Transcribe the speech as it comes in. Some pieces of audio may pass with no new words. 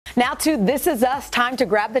Now to This Is Us, time to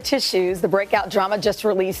grab the tissues. The breakout drama just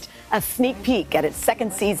released a sneak peek at its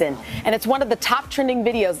second season, and it's one of the top trending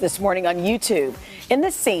videos this morning on YouTube. In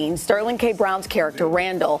this scene, Sterling K. Brown's character,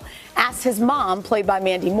 Randall, asks his mom, played by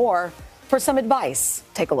Mandy Moore, for some advice.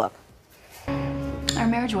 Take a look. Our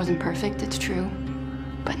marriage wasn't perfect, it's true,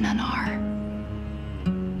 but none are.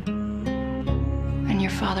 And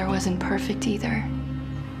your father wasn't perfect either,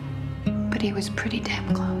 but he was pretty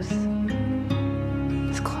damn close.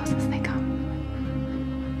 As close as they come.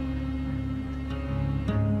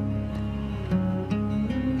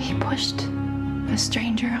 He pushed a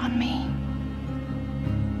stranger on me.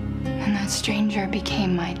 And that stranger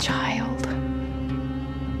became my child.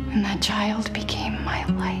 And that child became my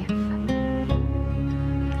life.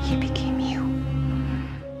 He became you.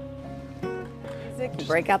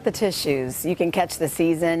 Break out the tissues. You can catch the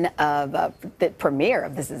season of the premiere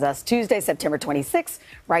of This Is Us Tuesday, September 26th,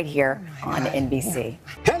 right here on NBC.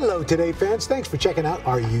 Hello, Today fans. Thanks for checking out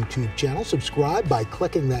our YouTube channel. Subscribe by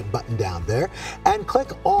clicking that button down there and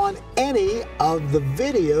click on any of the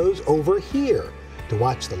videos over here to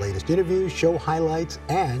watch the latest interviews, show highlights,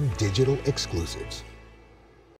 and digital exclusives.